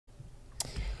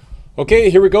Okay,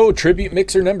 here we go. Tribute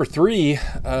mixer number 3.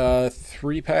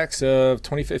 3 packs of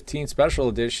 2015 special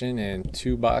edition and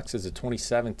 2 boxes of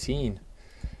 2017.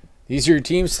 These are your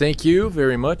teams. Thank you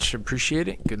very much. Appreciate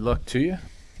it. Good luck to you.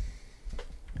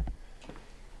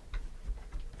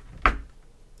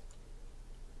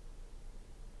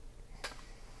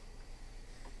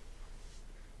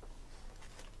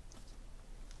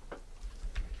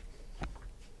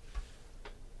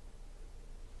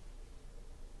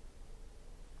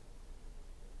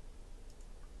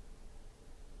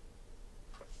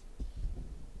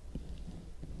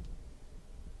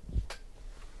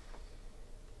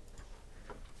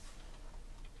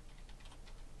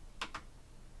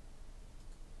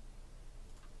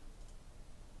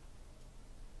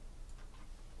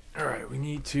 All right, we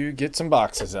need to get some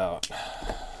boxes out.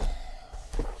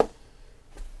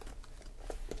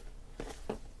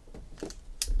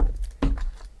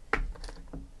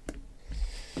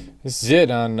 This is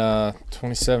it on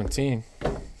 2017.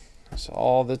 That's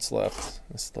all that's left.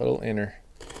 This little inner.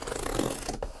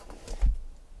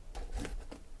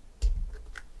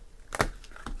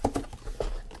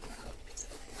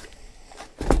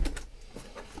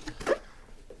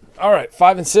 All right,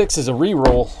 5 and 6 is a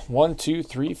re-roll. 1, 2,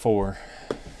 3, 4.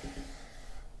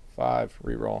 5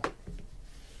 re-roll.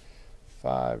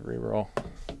 5 re-roll.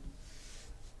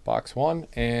 Box 1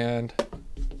 and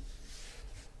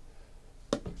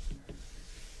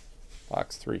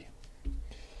box 3.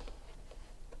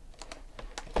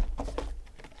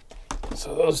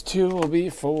 So those two will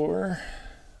be for,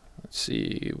 let's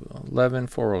see,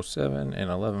 11407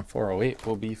 and 11408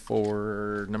 will be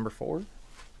for number 4.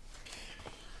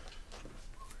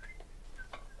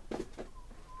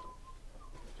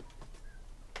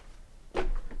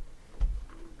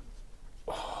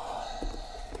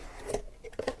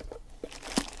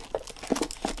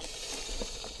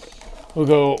 We'll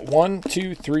go 1,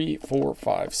 2, 3, 4,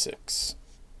 5, 6.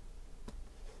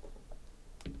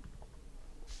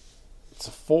 It's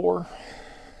a 4.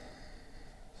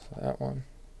 So that one.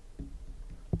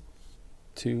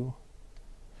 2.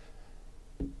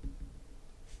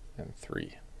 And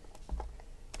 3.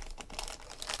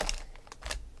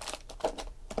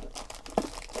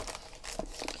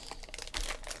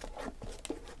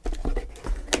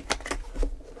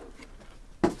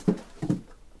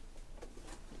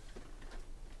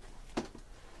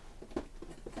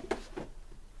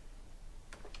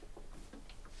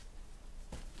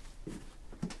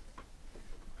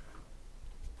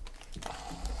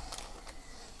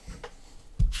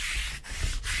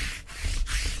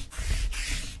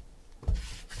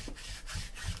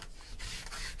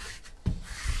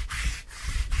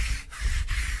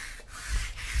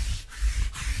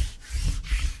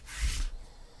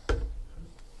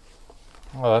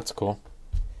 Oh, that's cool.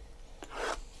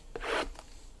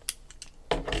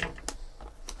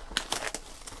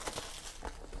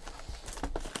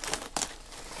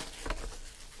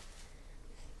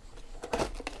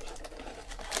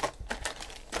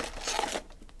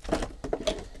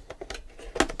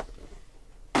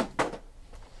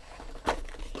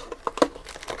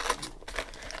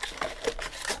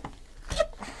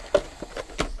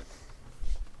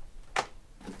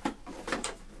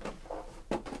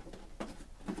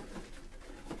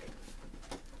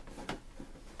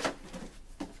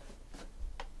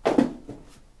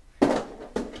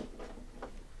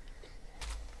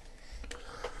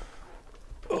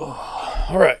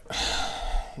 All right,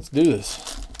 let's do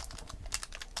this.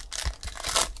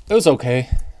 It was okay.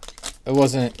 It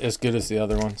wasn't as good as the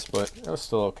other ones, but it was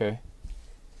still okay.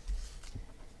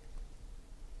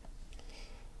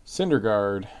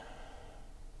 Syndergaard.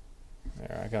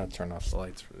 There, I gotta turn off the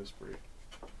lights for this break.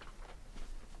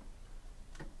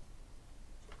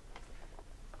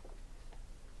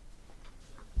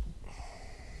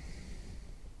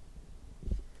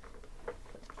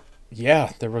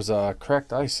 Yeah, there was a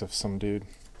cracked ice of some dude.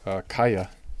 Kaya.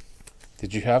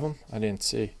 Did you have him? I didn't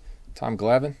see. Tom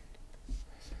Glavine.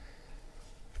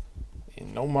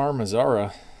 And Nomar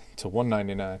Mazara to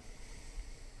 199.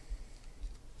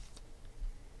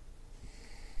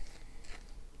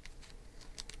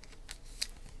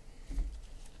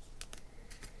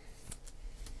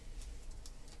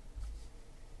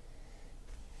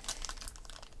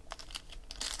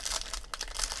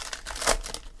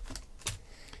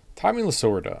 Tommy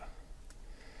Lasorda.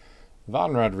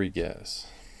 Von Rodriguez.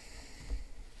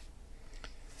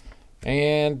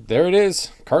 And there it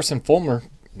is. Carson Fulmer,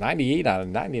 98 out of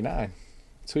 99.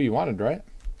 That's who you wanted, right?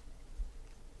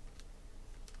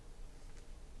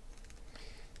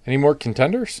 Any more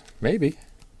contenders? Maybe.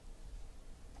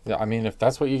 Yeah, I mean, if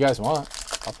that's what you guys want,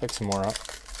 I'll pick some more up.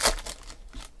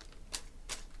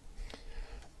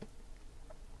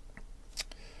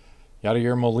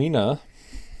 Yadier Molina,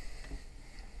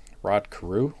 Rod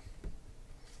Carew,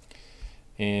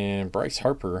 and Bryce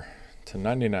Harper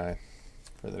 /99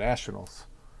 for the Nationals.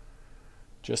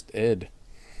 Just Ed.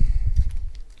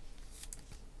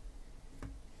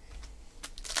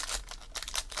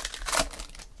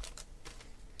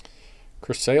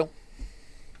 Chris Sale.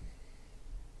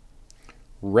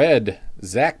 Red,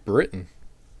 Zach Britton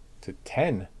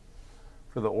 /10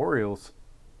 for the Orioles.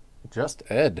 Just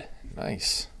Ed.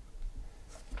 Nice.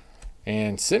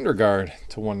 And Syndergaard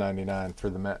 /199 for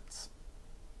the Mets.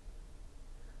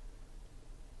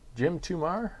 Jim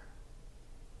Tumar.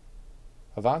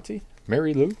 Avanti.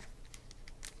 Mary Lou.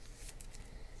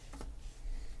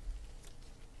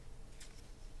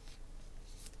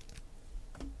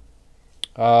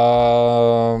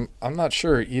 I'm not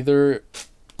sure. Either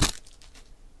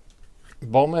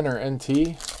Bowman or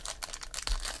NT.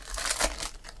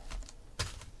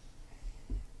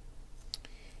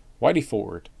 Whitey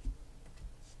Ford.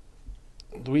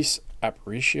 Luis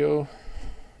Aparicio.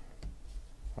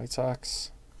 White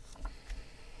Sox.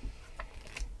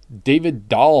 David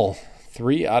Dahl.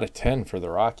 3/10 for the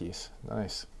Rockies.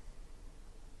 Nice.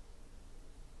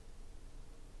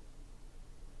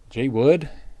 Jay Wood.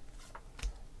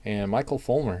 And Michael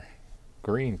Fulmer.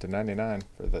 Green /99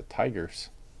 for the Tigers.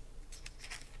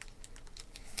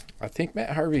 I think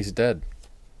Matt Harvey's dead.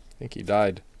 I think he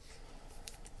died.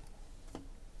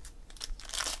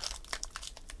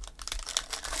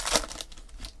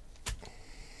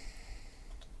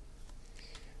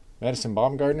 Madison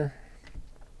Baumgartner.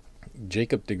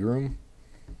 Jacob deGrom.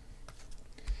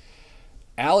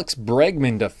 Alex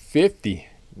Bregman /50.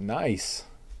 Nice.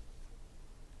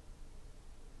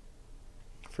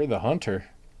 For the Hunter.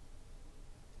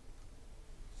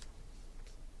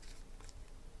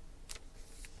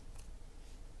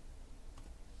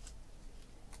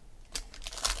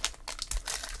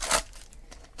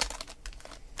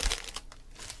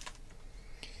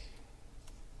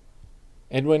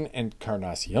 Edwin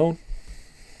Encarnacion.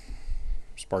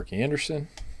 Sparky Anderson.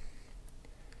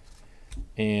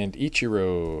 And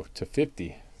Ichiro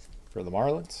 /50 for the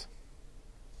Marlins.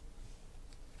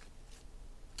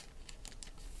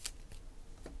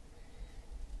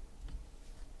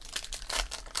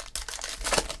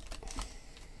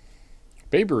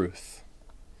 Babe Ruth.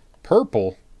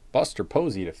 Purple. Buster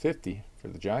Posey /50 for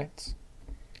the Giants.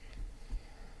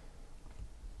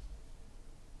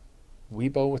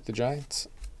 Weibo with the Giants.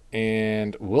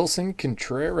 And Wilson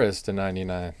Contreras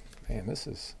 /99. Man, this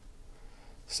is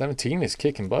 17 is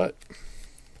kicking butt.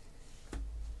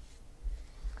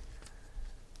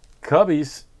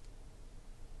 Cubbies.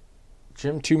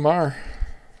 Jim Tumar.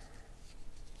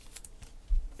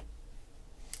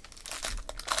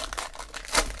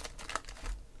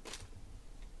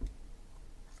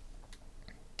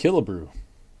 Killebrew.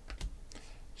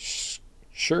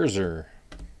 Scherzer.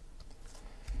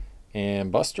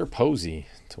 And Buster Posey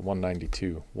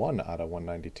 /192.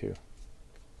 1/192.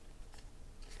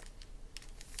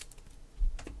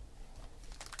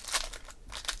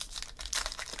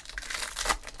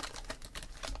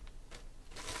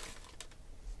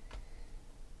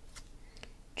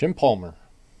 Jim Palmer.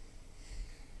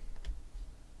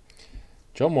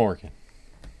 Joe Morgan.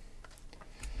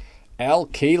 Al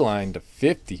Kaline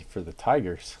 /50 for the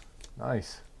Tigers.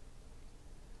 Nice.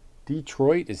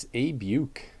 Detroit is A.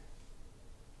 Buke.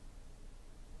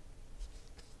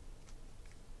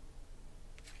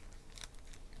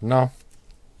 No.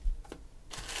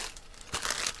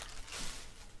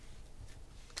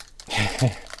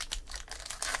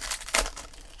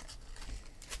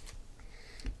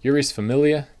 Yuri's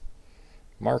Familia.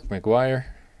 Mark McGuire.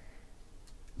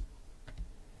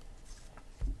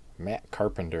 Matt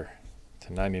Carpenter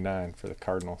 /99 for the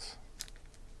Cardinals.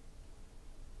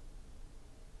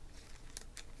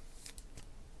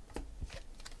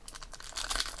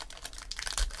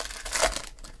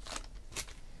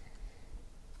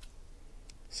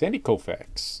 Sandy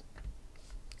Koufax.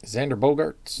 Xander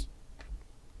Bogaerts.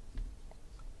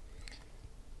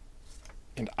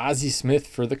 And Ozzie Smith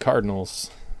for the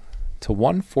Cardinals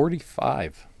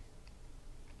 /145.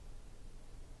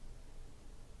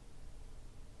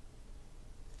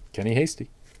 Kenny Hasty.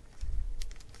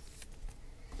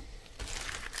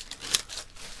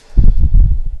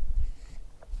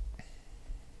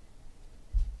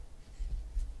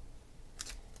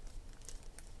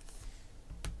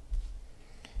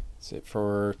 That's it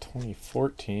for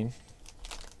 2014.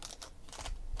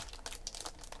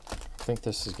 I think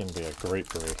this is going to be a great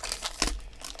break.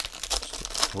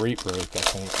 Just a great break, I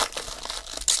think.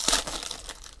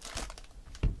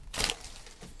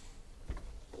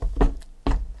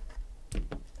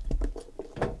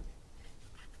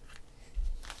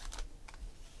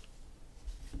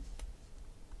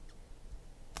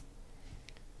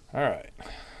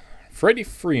 Freddie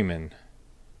Freeman,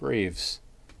 Braves.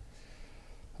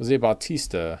 Jose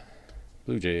Bautista,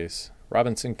 Blue Jays.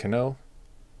 Robinson Cano,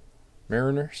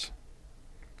 Mariners.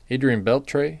 Adrian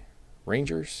Beltre,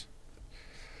 Rangers.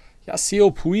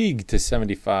 Yasiel Puig to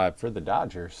 75 for the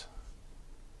Dodgers.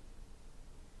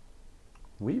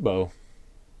 Weibo.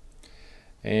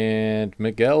 And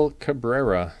Miguel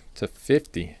Cabrera to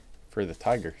 50 for the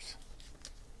Tigers.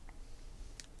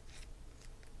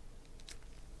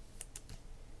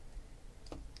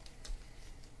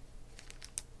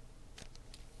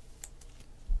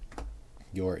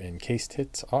 Your encased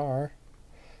hits are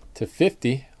to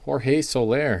 50, Jorge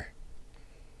Soler.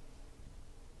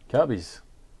 Cubbies.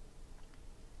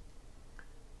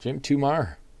 Jim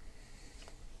Tumar.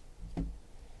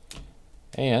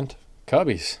 And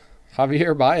Cubbies.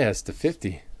 Javier Baez to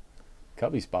 50.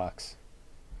 Cubbies box.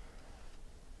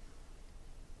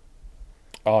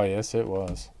 Oh, yes, it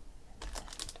was.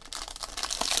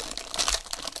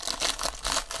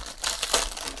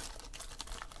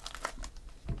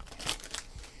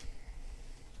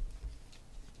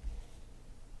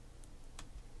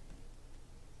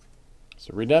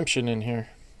 So redemption in here.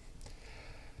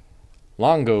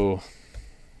 Longo.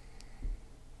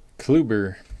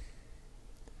 Kluber.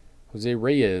 Jose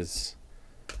Reyes.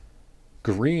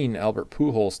 Green, Albert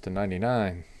Pujols to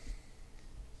 99.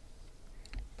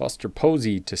 Buster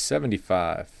Posey to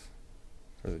 75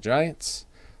 for the Giants.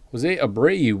 Jose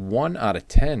Abreu, 1 out of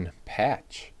 10.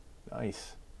 Patch.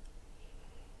 Nice.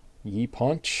 Yi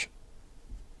Punch.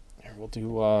 Here, we'll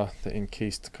do the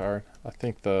encased card. I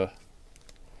think the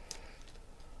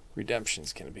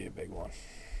redemption's going to be a big one.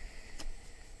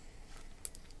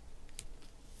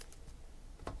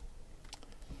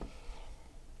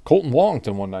 Colton Wong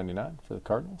to 199 for the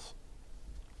Cardinals.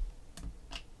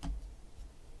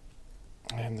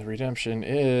 And the redemption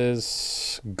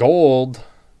is gold.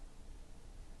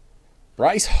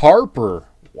 Bryce Harper.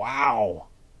 Wow.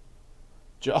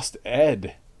 Just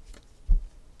Ed.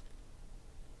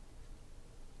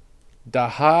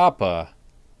 Dahapa.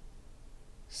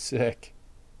 Sick.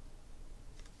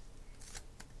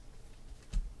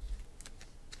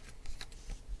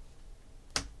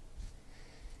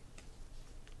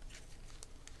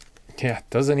 Yeah,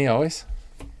 doesn't he always?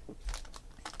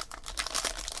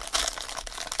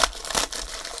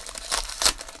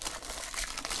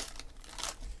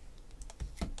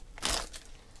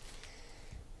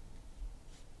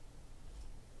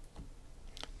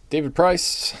 David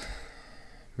Price,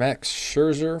 Max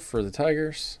Scherzer for the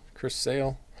Tigers, Chris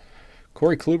Sale,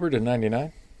 Corey Kluber to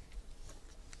 99.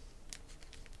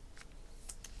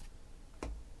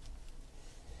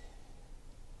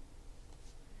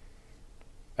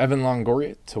 Evan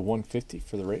Longoria to 150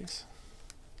 for the Rays.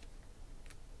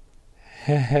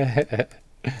 I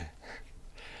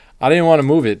didn't want to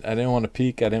move it. I didn't want to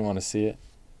peek. I didn't want to see it.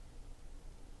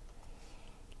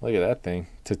 Look at that thing.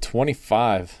 To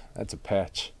 25. That's a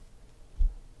patch.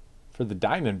 For the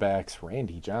Diamondbacks,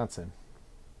 Randy Johnson.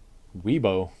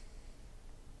 Weibo.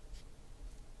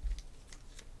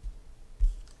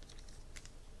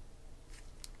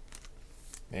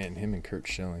 Man, him and Kurt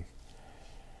Schilling.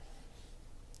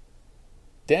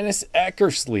 Dennis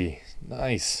Eckersley.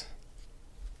 Nice.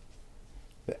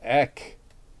 The Eck.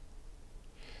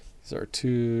 These are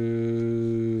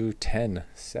 210.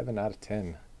 7 out of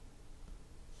 10.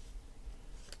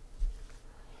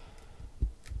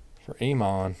 For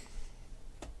Amon.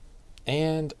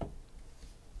 And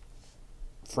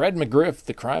Fred McGriff,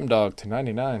 the Crime Dog, to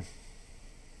 99.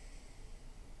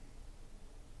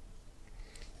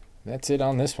 That's it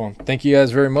on this one. Thank you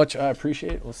guys very much. I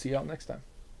appreciate it. We'll see y'all next time.